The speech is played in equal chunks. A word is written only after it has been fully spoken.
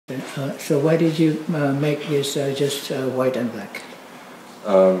So why did you make this just white and black?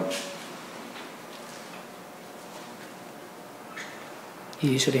 You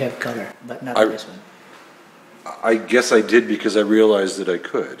usually have color, but not this one. I guess I did because I realized that I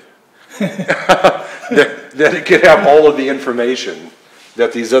could. that it could have all of the information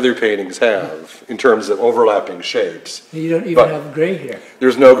that these other paintings have in terms of overlapping shapes. You don't even have gray here.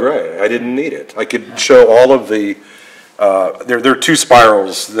 There's no gray. I didn't need it. I could show all of the. There are two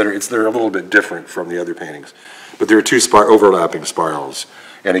spirals that they're a little bit different from the other paintings, but there are two overlapping spirals,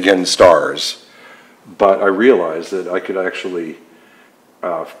 and again stars. But I realized that I could actually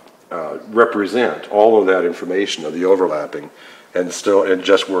represent all of that information of the overlapping, and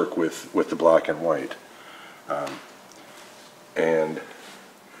just work with the black and white. And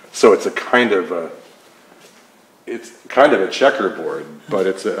so it's a kind of a checkerboard, but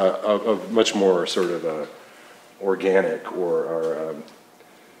it's a much more sort of a organic or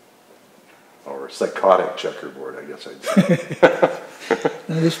psychotic checkerboard, I guess I'd say.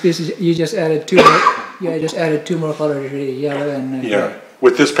 Now this piece you just added two more. Yeah, I just added two more colors, really, yellow and yeah.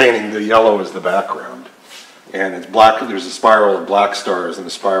 With this painting, the yellow is the background, and it's black. There's a spiral of black stars and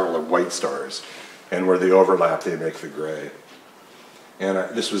a spiral of white stars, and where they overlap, they make the gray. And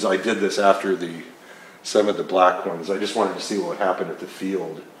I did this after some of the black ones. I just wanted to see what would happen if the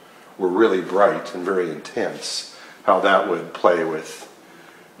field were really bright and very intense, how that would play with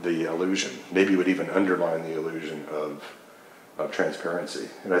the illusion. Maybe it would even underline the illusion of transparency,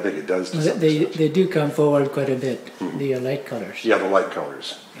 and I think it does. They do come forward quite a bit. The light colors. Yeah, the light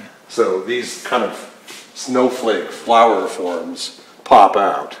colors. Yeah. So these kind of snowflake flower forms pop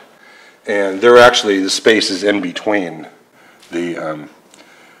out, and they're actually the spaces in between the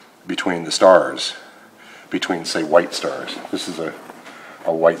stars, between say white stars. This is a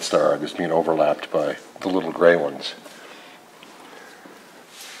white star that's being overlapped by the little gray ones.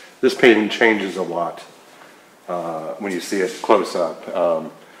 This painting changes a lot when you see it close up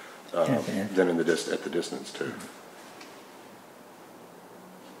than at the distance too.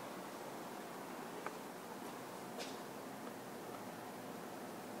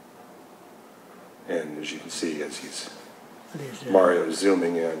 And as you can see, as Mario's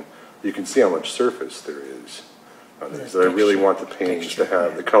zooming in, you can see how much surface there is on these. I really want the paintings to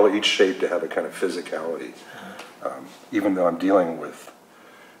have the color, each shape to have a kind of physicality. Even though I'm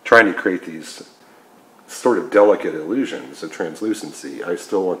trying to create these sort of delicate illusions of translucency, I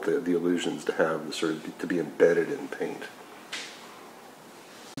still want the illusions to have to be embedded in paint.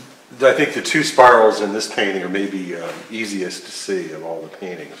 I think the two spirals in this painting are maybe easiest to see of all the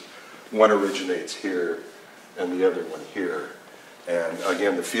paintings. One originates here and the other one here. And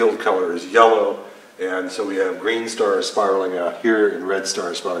again, the field color is yellow, and so we have green stars spiraling out here and red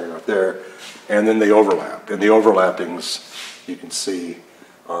stars spiraling out there, and then they overlap. And the overlappings, you can see,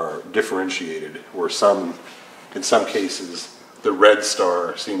 are differentiated, where in some cases, the red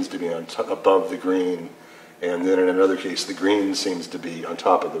star seems to be above the green, and then in another case, the green seems to be on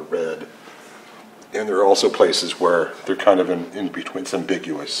top of the red. And there are also places where they're kind of in between, it's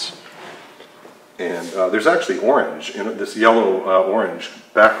ambiguous. And there's actually orange, and this yellow-orange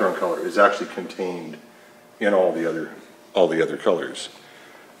background color is actually contained in all the other colors.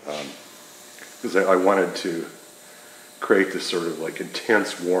 Because I wanted to create this sort of like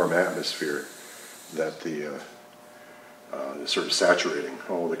intense, warm atmosphere that is sort of saturating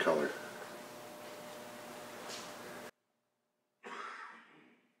all the color.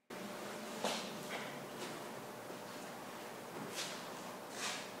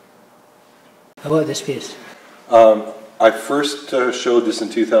 How about this piece? I first showed this in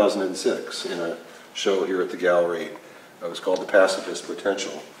 2006 in a show here at the gallery. It was called The Pacifist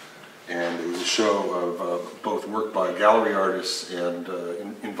Potential. And it was a show of both work by gallery artists and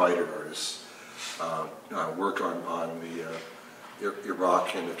invited artists, work on the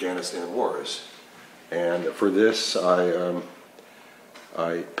Iraq and Afghanistan wars. And for this, I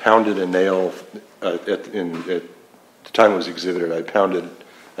pounded a nail, at the time it was exhibited, I pounded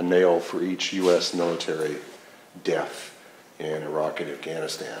a nail for each U.S. military death in Iraq and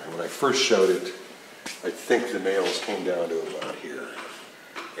Afghanistan. And when I first showed it, I think the nails came down to about here.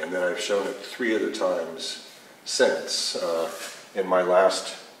 And then I've shown it 3 other times since, in my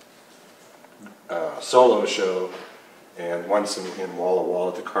last solo show, and once in Walla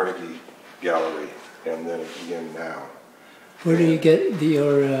Walla at the Carnegie Gallery, and then again now. Where do you get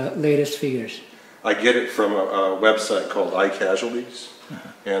your latest figures? I get it from a website called iCasualties,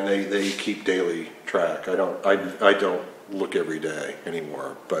 and they keep daily track. I don't look every day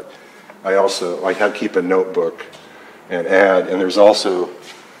anymore, but I keep a notebook and and there's also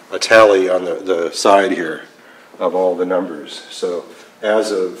a tally on the side here of all the numbers. So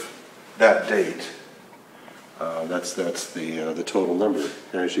as of that date, that's the total number.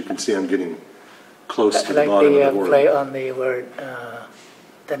 And as you can see, I'm getting close to the bottom of the word. Play on the word,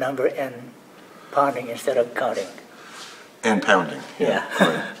 the number and pounding instead of counting. And pounding, Yeah.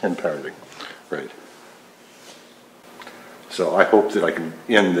 Right. And pounding, right. So I hope that I can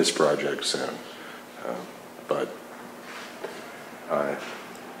end this project soon, but I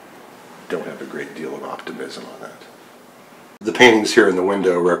don't have a great deal of optimism on that. The paintings here in the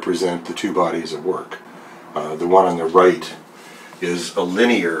window represent the two bodies of work. The one on the right is a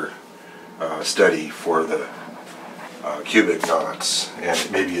linear study for the cubic knots,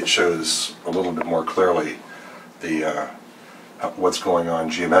 and maybe it shows a little bit more clearly the what's going on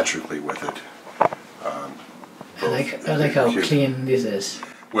geometrically with it. I like how clean this is.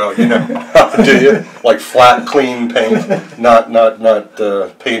 Well, you know, do you? Like flat, clean paint, not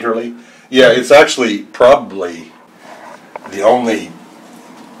painterly? Yeah, it's actually probably the only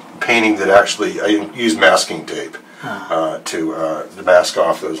painting that actually, I use masking tape to mask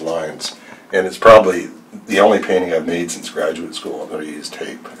off those lines. And it's probably the only painting I've made since graduate school that I used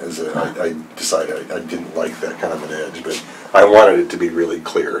tape. I decided I didn't like that kind of an edge, but I wanted it to be really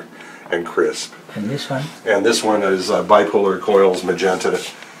clear and crisp. And this one? And this one is bipolar coils magenta,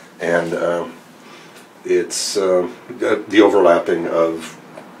 and it's the overlapping of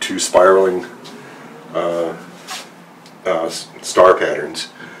two spiraling star patterns,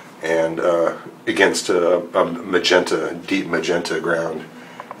 and against a magenta, deep magenta ground.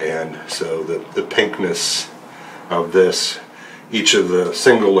 And so the pinkness of this, each of the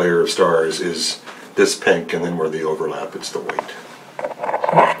single layer of stars is this pink, and then where they overlap, it's the white.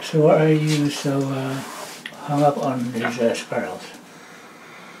 So why are you so hung up on these spirals?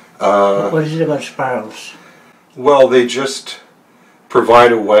 What is it about spirals? Well, they just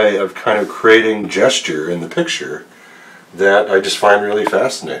provide a way of kind of creating gesture in the picture that I just find really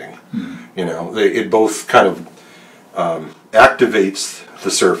fascinating. You know, it both kind of activates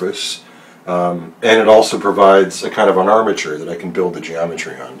the surface, and it also provides a kind of an armature that I can build the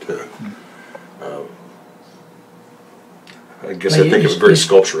geometry on too. I guess I think of it very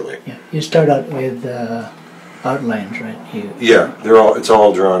sculpturally. Yeah, you start out with outlines, right? Yeah, it's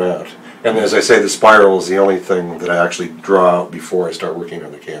all drawn out. And as I say, the spiral is the only thing that I actually draw out before I start working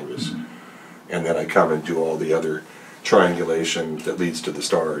on the canvas. And then I come and do all the other triangulation that leads to the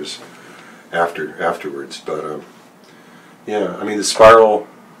stars afterwards. But yeah, I mean the spiral,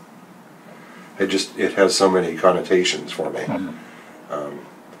 it has so many connotations for me.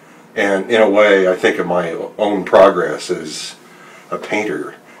 And in a way, I think of my own progress as a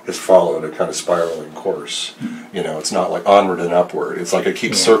painter has followed a kind of spiraling course. You know, it's not like onward and upward. It's like I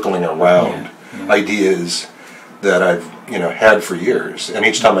keep circling around ideas that I've had for years, and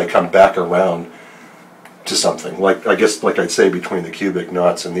each time I come back around to something, like I guess like I'd say between the cubic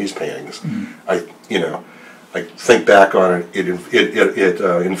knots and these paintings, I think back on it.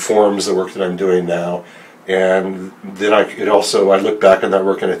 It informs the work that I'm doing now. And then I look back on that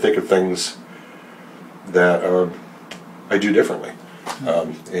work and I think of things that I do differently,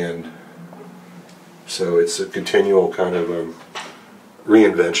 and so it's a continual kind of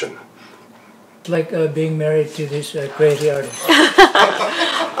reinvention. It's like being married to this crazy artist.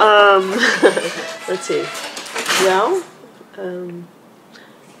 Let's see. Well,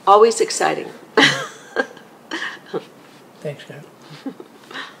 always exciting. Thanks, Carol.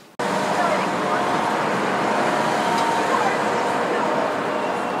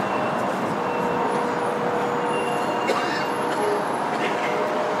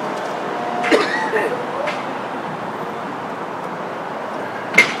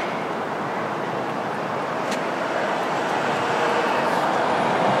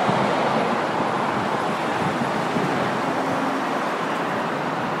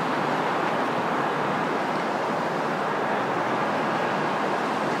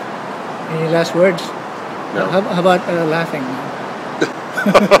 Any last words? No. How about laughing?